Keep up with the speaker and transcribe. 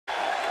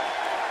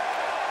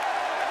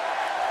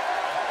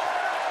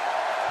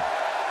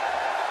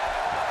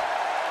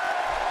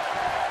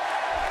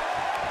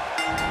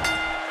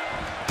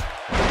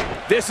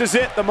This is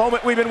it, the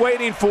moment we've been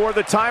waiting for.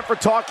 The time for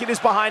talking is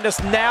behind us.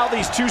 Now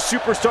these two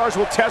superstars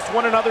will test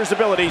one another's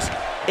abilities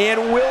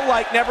and will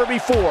like never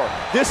before.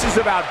 This is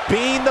about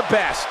being the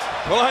best.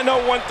 Well, I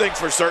know one thing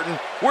for certain.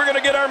 We're going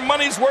to get our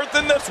money's worth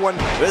in this one.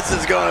 This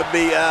is going to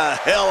be a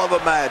hell of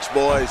a match,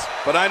 boys.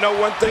 But I know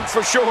one thing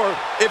for sure.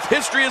 If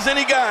history is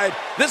any guide,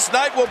 this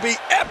night will be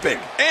epic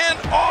and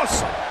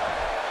awesome.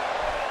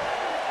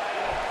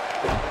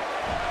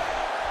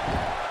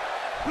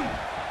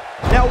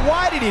 Now,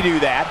 why did he do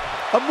that?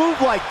 A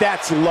move like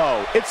that's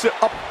low. It's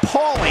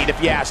appalling,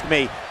 if you ask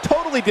me.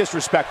 Totally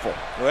disrespectful.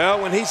 Well,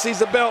 when he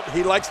sees a belt,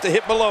 he likes to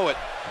hit below it.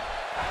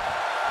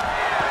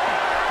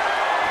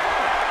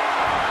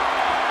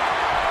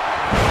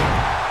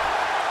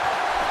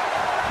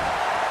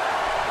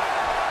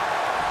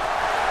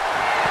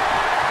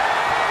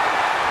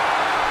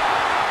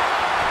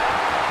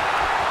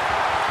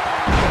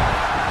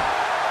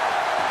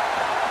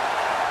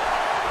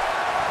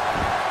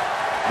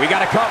 We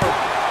got to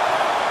cover.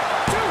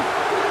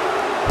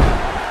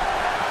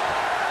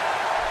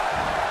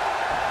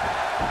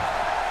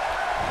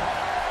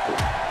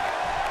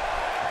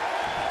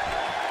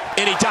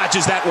 And he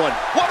dodges that one.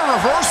 What a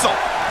reversal.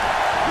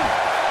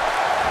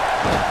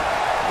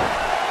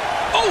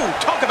 Oh,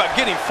 talk about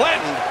getting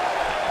flattened.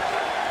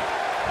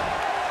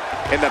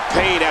 And the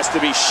pain has to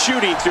be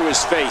shooting through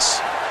his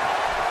face.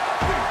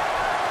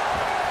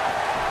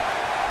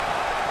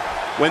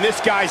 When this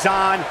guy's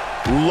on,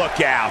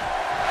 look out.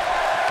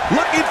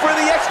 Looking for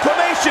the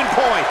exclamation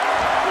point.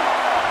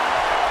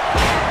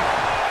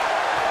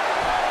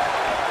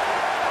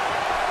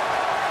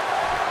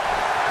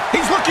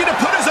 He's looking to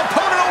put his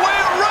opponent away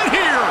right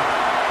here.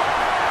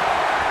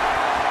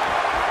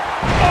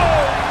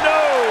 Oh,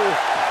 no.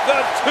 The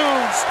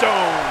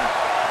tombstone.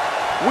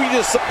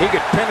 He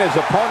could pin his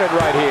opponent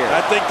right here.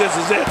 I think this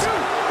is it.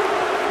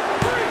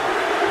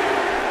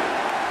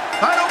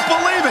 I don't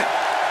believe it.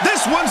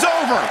 This one's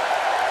over.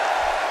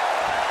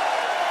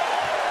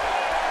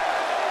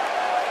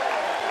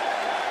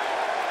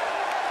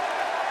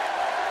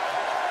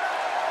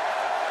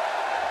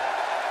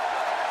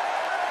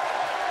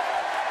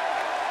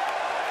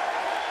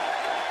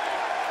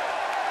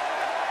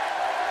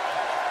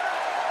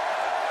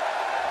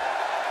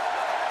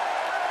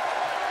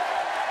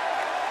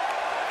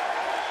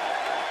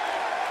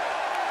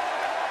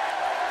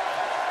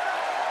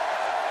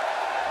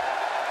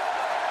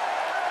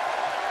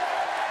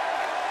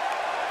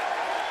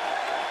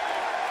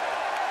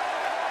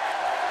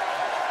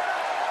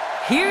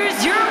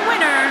 Here's your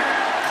winner,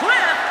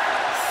 Cliff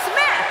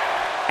Smith.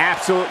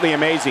 Absolutely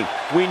amazing.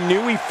 We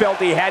knew he felt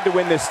he had to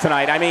win this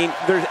tonight. I mean,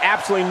 there's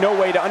absolutely no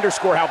way to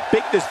underscore how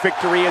big this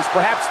victory is,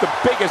 perhaps the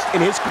biggest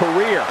in his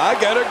career. I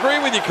gotta agree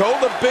with you, Cole,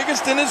 the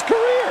biggest in his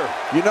career.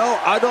 You know,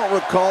 I don't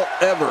recall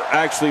ever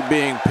actually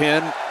being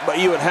pinned, but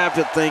you would have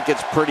to think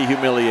it's pretty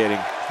humiliating.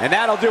 And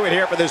that'll do it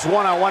here for this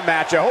one-on-one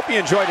match. I hope you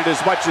enjoyed it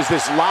as much as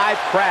this live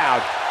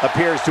crowd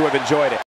appears to have enjoyed it.